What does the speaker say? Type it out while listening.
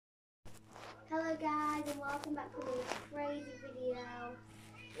and welcome back to another crazy video.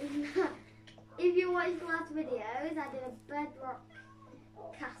 If you watched the last videos, I did a bedrock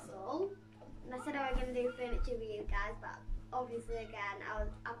castle and I said I was going to do furniture for you guys, but obviously again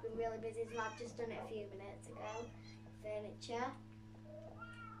I've been really busy, so I've just done it a few minutes ago. Furniture.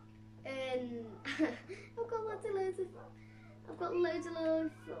 And I've got loads of little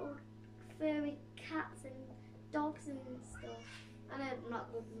furry cats and dogs and stuff. I know not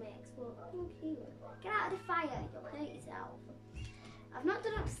a good mix, but oh, cute. Get out of the fire, you'll hurt yourself. I've not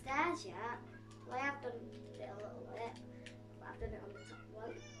done upstairs yet. Well, I have done it a little bit, but I've done it on the top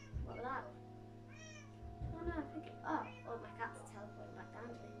one. What was that? Oh no, I think all my cats are teleporting back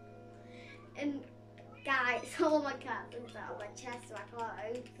down to me. And guys, all my cats are out of my chest, so I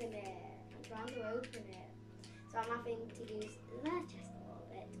can't open it. I'm trying to open it. So I'm having to use their chest a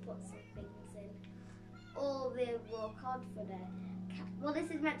little bit to put some things in. All the raw cod for the cat. Well, this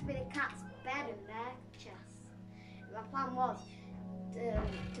is meant to be the cat's bed and their chest. My plan was to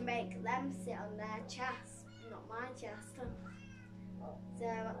make them sit on their chest, not my chest. So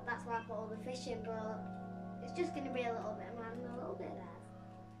that's why I put all the fish in, but it's just going to be a little bit of mine and a little bit of theirs.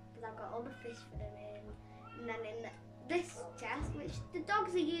 Because I've got all the fish for them in. And then in this chest, which the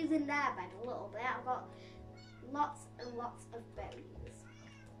dogs are using their bed a little bit, I've got lots and lots of bones.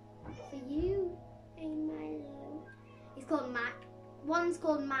 For you, hey Milo. He's called Mac. One's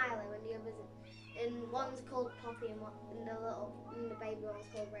called Milo and the other's, and one's called Poppy, and the baby one's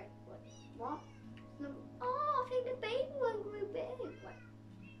called Red. What? No, oh, I think the baby one grew big. Wait,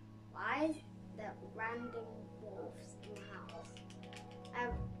 why is there random wolves in the house?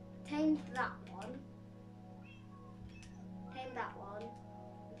 I've tamed that one. Tamed that one.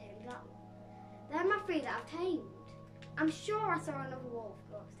 Tamed that one. They're my three that I've tamed. I'm sure I saw another wolf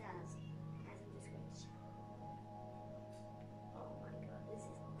go upstairs. Guys, I'm just going to check. Oh my god, this is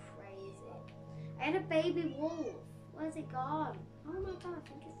crazy. I had a baby wolf. Where's it gone? Oh my god, I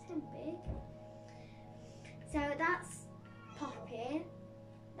think it's too big. So that's Poppy.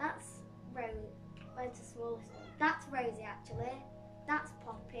 That's Rose. Where's the smallest one? That's Rosie actually. That's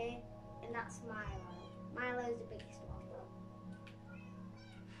Poppy. And that's Milo. Milo's the biggest one.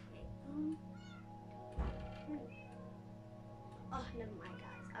 Oh, never mind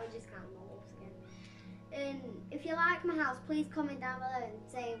guys, I was just counting my wolves again. And if you like my house, please comment down below and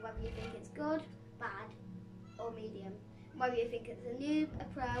say whether you think it's good, bad, or medium. Whether you think it's a noob, a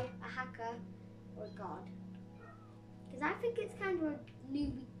pro, a hacker, or a god. Because I think it's kind of a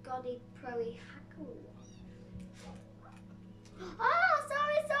newbie, goddy, pro-y, hacker. Oh,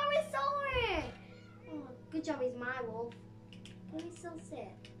 sorry! Oh, good job, he's my wolf. Can he still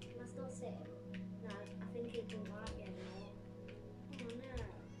sit? Can I still sit? No, I think he doesn't like it anymore. Oh no.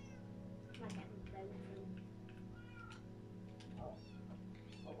 I might get him broken.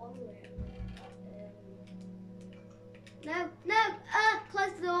 What was it? No!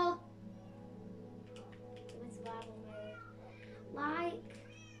 Close the door! I'm in survival mode. Like.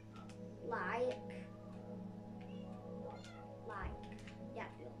 Yeah,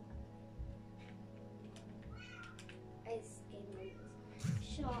 it's game over.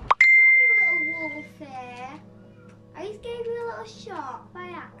 Shot. Wolf there. I just gave you a little shot by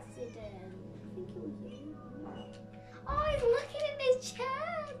accident. I think it was you. Oh, he's looking in his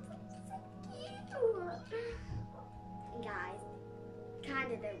chest. So cute. And guys,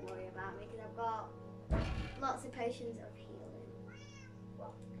 kind of don't worry about me because I've got lots of potions of healing.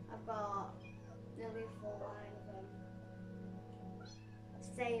 I've got nearly a full line of them.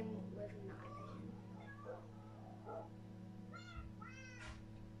 Same with knifing.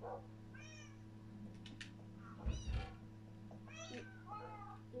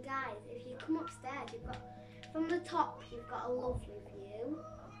 Guys, if you come upstairs, you've got, from the top, you've got a lovely view.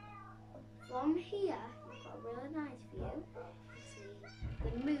 From here, you've got a really nice view. You see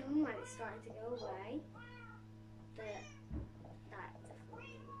the moon when it's starting to go away.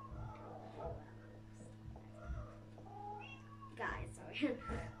 Guys, sorry,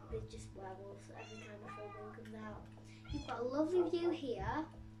 there's just werewolves every time the full moon comes out. You've got a lovely view here,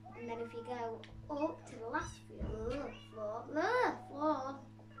 and then if you go up to the last floor,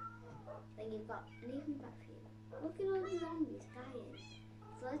 then you've got an even better view. Look at all the zombies dying.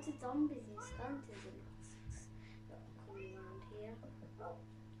 There's loads of zombies and skeletons and masks that are coming around here.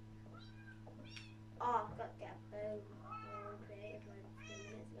 Oh, I've got to get a bow. Oh, creative like a few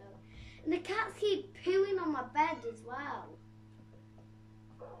minutes ago. And the cats keep pooing on my bed as well.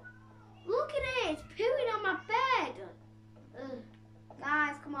 Look at it, it's pooing on my bed. Ugh.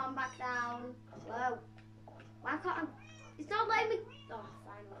 Guys, come on, back down. Whoa. Why can't I? It's not letting me. Oh,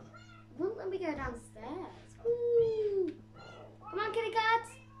 finally. It won't let me go downstairs. Woo. Come on, kitty cats.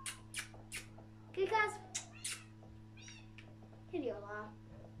 Kitty cats.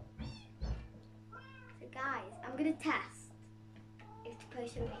 to test if the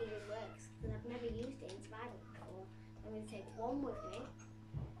potion of healing works, because I've never used it in survival before. I'm going to take one with me.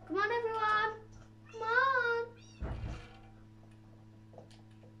 Come on, everyone! Come on!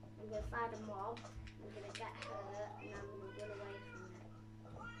 I'm going to find a mob. I'm going to get hurt, and I'm going to run away from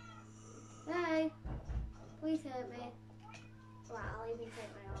it. Hey! Please hurt me. Right, I'll even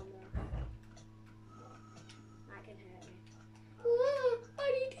take my arm off. That can hurt me. Oh, I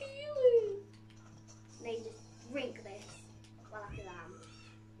need healing! Now you just drink this. Well, after that,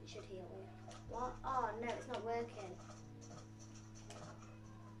 it should heal you. What? Oh, no, it's not working.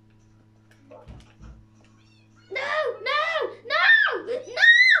 No! No! No! No!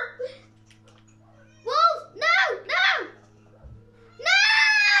 Wolf! No! No!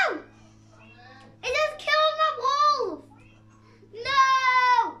 No! It just killed my wolf! No!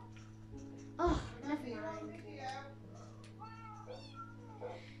 Oh, never mind.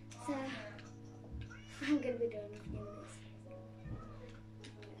 So, I'm going to be doing a few minutes.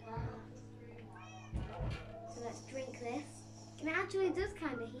 So let's drink this. And it actually does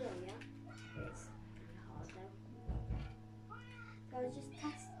kind of heal you. It's kind of hard though. So I was just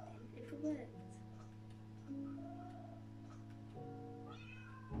testing if it worked.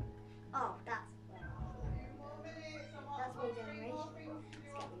 Oh, that's regeneration. Let's get regeneration. I don't even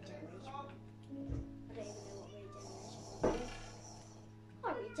know what regeneration is. Oh,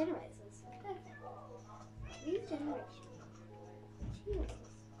 it regenerates us. Perfect. Regeneration. Jesus.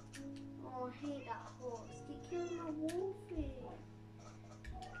 Oh, I hate that horse. It killed my wolfie.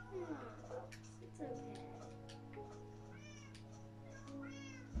 Oh, it's okay.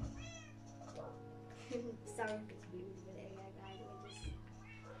 Sorry if it's weird with it again, guys.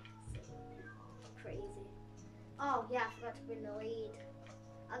 We're just crazy. Oh, yeah, I forgot to bring the lead.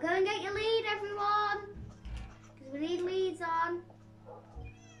 I'll go and get your lead, everyone. Because we need leads on.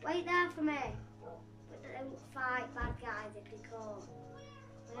 Wait there for me. But don't fight bad guys if they come.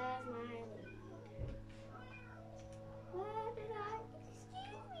 Where's my lead? Where did I?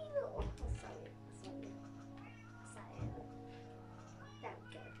 Excuse me, little. Oh, sorry. Sorry. Don't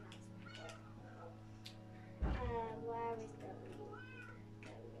get it, where is the lead?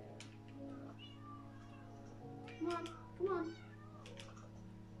 Come on, come on.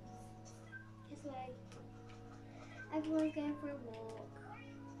 This way. Everyone's going for a walk.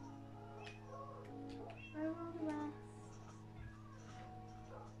 Where are all the rest?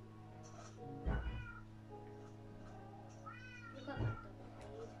 We've got that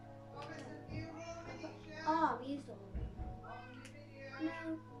double lead. Oh, we used all of them. No.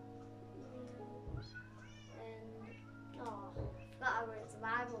 Oh, but I were in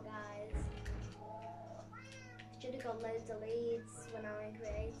survival, guys. Should have got loads of leads when I went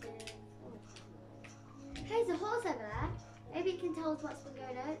creative. Oh. Hey, there's a horse over there. Maybe it can tell us what's been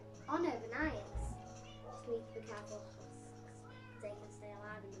going on overnight. Just need to be careful because they can stay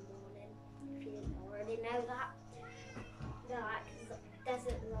alive in the morning. If you didn't already know that. They're like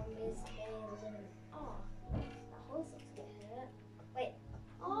desert zombies. Oh, that horse looks a bit hurt. Wait.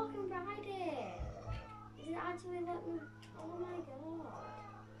 Oh, I can ride it. Does it actually let me? Oh my god.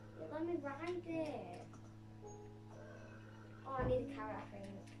 It let me ride it. Oh, I need a carrot, I think.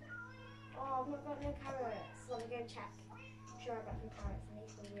 Oh, I've not got no carrots. Let me go check. I'm sure I've got some carrots. I need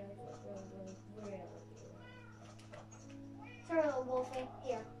some really. Sorry, little wolfie.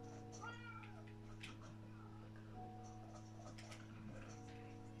 Here.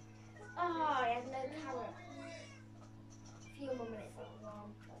 Oh, I have no carrots. A few more minutes at one.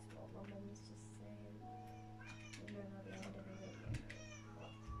 That's what my mum was just saying. And then at the end of the video.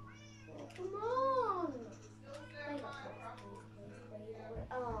 Oh, come on! They got carrots, please.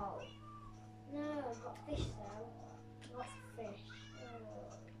 Oh. No, I've got fish though. Lots of fish.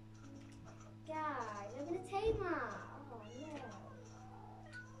 Oh. Guys, I'm gonna tame that. Oh no.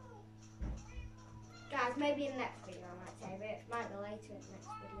 Guys, maybe in the next video I might tame it. Might be later in the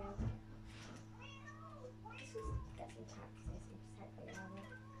next video. Let's just get some cactus and protect the area.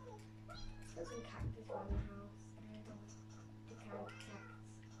 Let's put some cactus around the house. To kind of protect.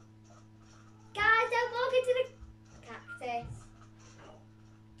 Guys, don't walk into the cactus.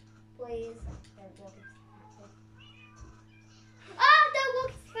 Please, don't walk into the cactus. Oh, don't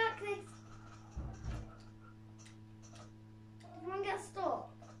walk into the cactus. Did everyone get stuck?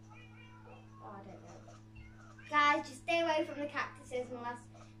 Oh, I don't know. Guys, just stay away from the cactuses unless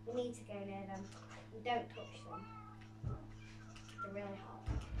we need to go near them. And don't touch them. They're really hot.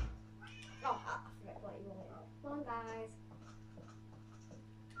 Oh, I forgot what you wanted. Come on, guys.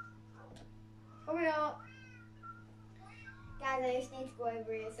 Hurry up. Guys, I just need to go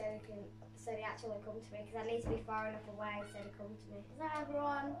over here so they actually come to me because I need to be far enough away so they come to me. Is that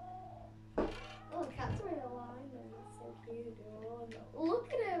everyone? Oh, the cats are in a line. It's so cute. Oh, no. Look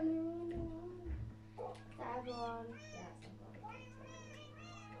at them. They're in a line. Is that everyone? Yeah, it's everyone.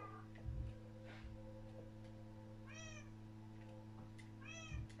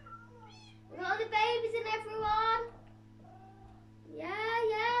 We've got all the babies and everyone.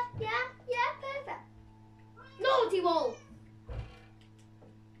 Yeah, perfect. Naughty wolf.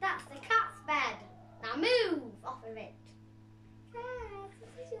 That's the cat's bed. Now move off of it. Cat,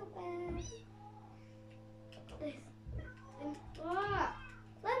 this is your bed. This.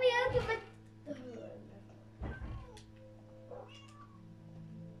 Let me open my...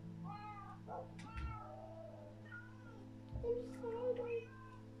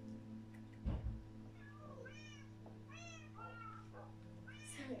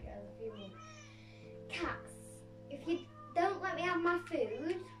 Cats, if you don't let me have my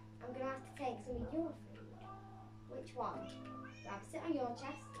food, I'm going to have to take some of your food. Which one? I'll sit on your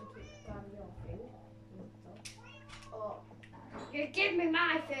chest and keep going with your food. Or you give me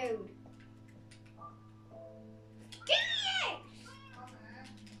my food. Give me it!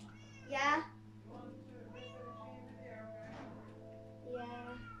 Yeah?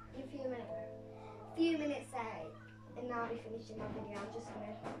 Yeah. In a few minutes and now I'll be finishing my video. I'm just going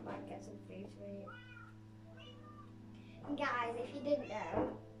to get some food to eat. And guys, if you didn't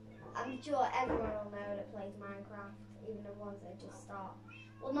know, I'm sure everyone will know that plays Minecraft, even the ones that just start.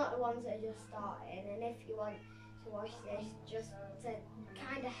 Well, not the ones that are just starting. And if you want to watch this, just to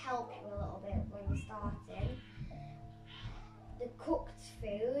kind of help you a little bit when you're starting, the cooked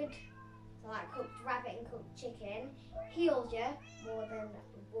food, so like cooked rabbit and cooked chicken, heals you more than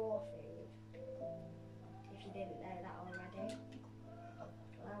raw food. If you didn't know that already.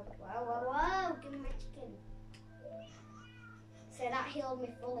 Whoa, give me my chicken. So that healed me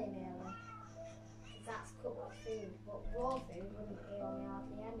fully nearly. That's cooked food, but raw food wouldn't heal me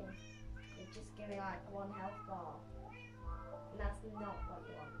hardly any. It'd just give me like one health bar. And that's not what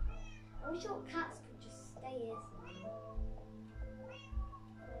you want. I wish your cats could just stay here somewhere.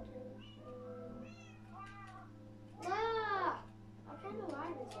 Wow! I kind of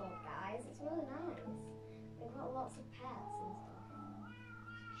like this one, guys. It's really nice. They've got lots of pets and stuff.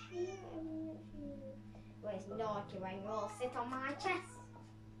 Well, it's naughty when you all sit on my chest.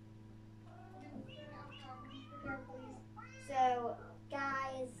 So,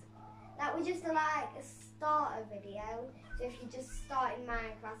 guys, that was just a starter video. So if you're just starting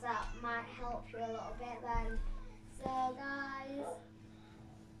Minecraft, that might help you a little bit then. So, guys,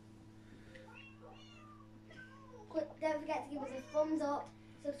 don't forget to give us a thumbs up,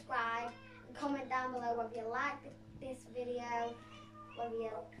 subscribe, and comment down below whether you like this video, whether you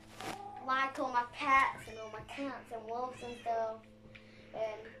like all my pets and all my cats and wolves and stuff.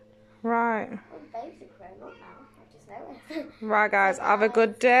 Right. Well, the babes are grown up now. I just know it. Right, guys. Have a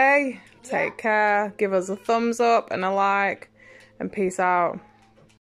good day. Take care. Give us a thumbs up and a like. And peace out.